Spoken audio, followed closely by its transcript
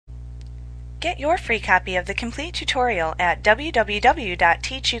Get your free copy of the complete tutorial at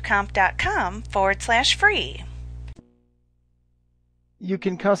www.teachucomp.com/free. You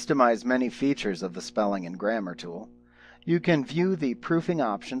can customize many features of the Spelling and Grammar tool. You can view the proofing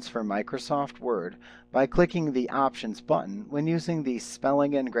options for Microsoft Word by clicking the Options button when using the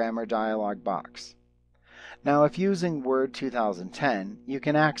Spelling and Grammar dialog box. Now, if using Word 2010, you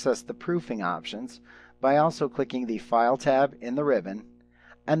can access the proofing options by also clicking the File tab in the ribbon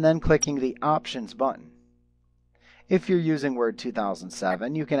and then clicking the Options button. If you're using Word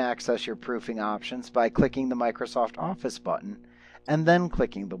 2007, you can access your proofing options by clicking the Microsoft Office button and then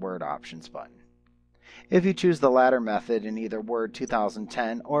clicking the Word Options button. If you choose the latter method in either Word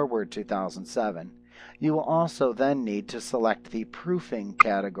 2010 or Word 2007, you will also then need to select the proofing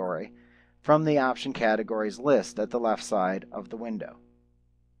category from the option categories list at the left side of the window.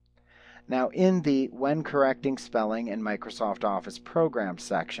 Now, in the When Correcting Spelling in Microsoft Office Programs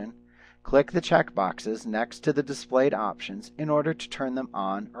section, click the checkboxes next to the displayed options in order to turn them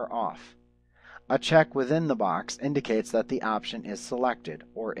on or off. A check within the box indicates that the option is selected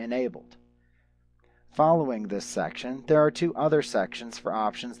or enabled. Following this section, there are two other sections for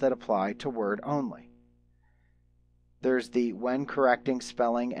options that apply to Word only. There's the When Correcting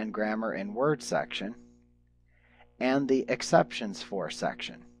Spelling and Grammar in Word section and the Exceptions For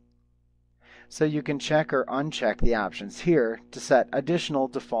section. So you can check or uncheck the options here to set additional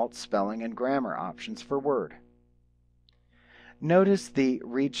default spelling and grammar options for Word. Notice the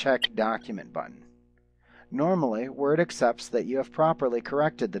Recheck Document button. Normally, Word accepts that you have properly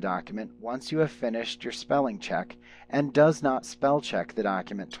corrected the document once you have finished your spelling check and does not spell check the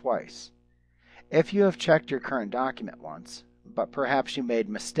document twice. If you have checked your current document once, but perhaps you made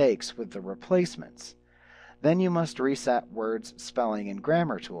mistakes with the replacements, then you must reset Word's Spelling and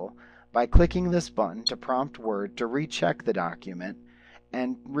Grammar tool by clicking this button to prompt Word to recheck the document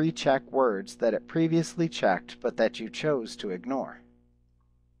and recheck words that it previously checked but that you chose to ignore.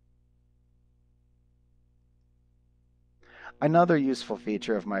 Another useful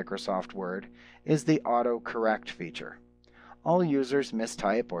feature of Microsoft Word is the Autocorrect feature. All users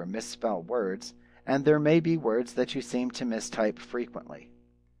mistype or misspell words, and there may be words that you seem to mistype frequently.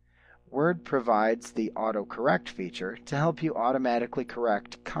 Word provides the Autocorrect feature to help you automatically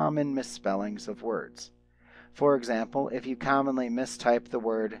correct common misspellings of words. For example, if you commonly mistype the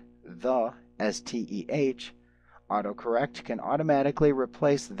word the as TEH, Autocorrect can automatically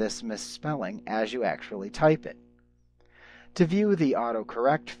replace this misspelling as you actually type it. To view the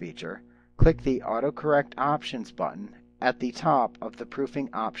Autocorrect feature, click the Autocorrect Options button at the top of the proofing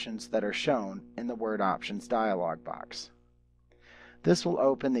options that are shown in the Word Options dialog box. This will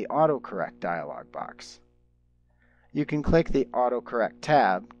open the Autocorrect dialog box. You can click the Autocorrect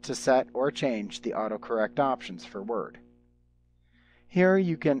tab to set or change the autocorrect options for Word. Here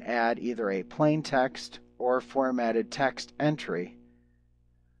you can add either a plain text or formatted text entry.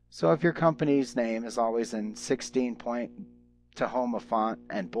 So if your company's name is always in 16-point Tahoma font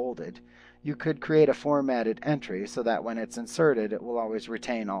and bolded, you could create a formatted entry so that when it's inserted, it will always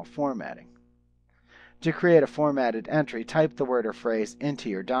retain all formatting. To create a formatted entry, type the word or phrase into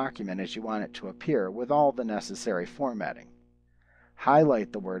your document as you want it to appear with all the necessary formatting.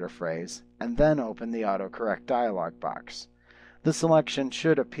 Highlight the word or phrase, and then open the Autocorrect dialog box. The selection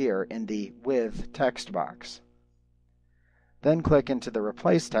should appear in the With text box. Then click into the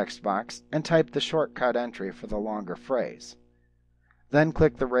Replace text box and type the shortcut entry for the longer phrase. Then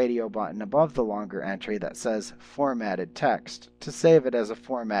click the radio button above the longer entry that says Formatted Text to save it as a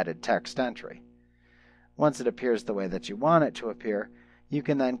formatted text entry. Once it appears the way that you want it to appear, you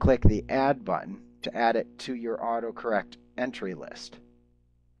can then click the Add button to add it to your autocorrect entry list.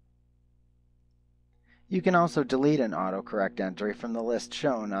 You can also delete an autocorrect entry from the list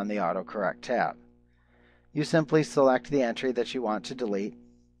shown on the Autocorrect tab. You simply select the entry that you want to delete,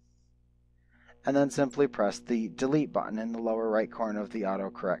 and then simply press the Delete button in the lower right corner of the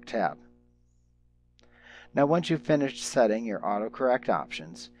Autocorrect tab. Now, once you've finished setting your autocorrect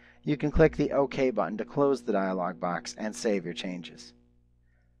options, you can click the OK button to close the dialog box and save your changes.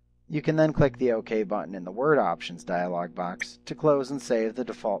 You can then click the OK button in the Word Options dialog box to close and save the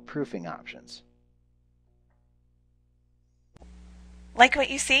default proofing options. Like what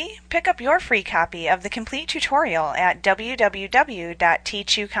you see? Pick up your free copy of the complete tutorial at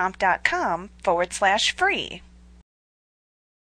www.teachucomp.com/free.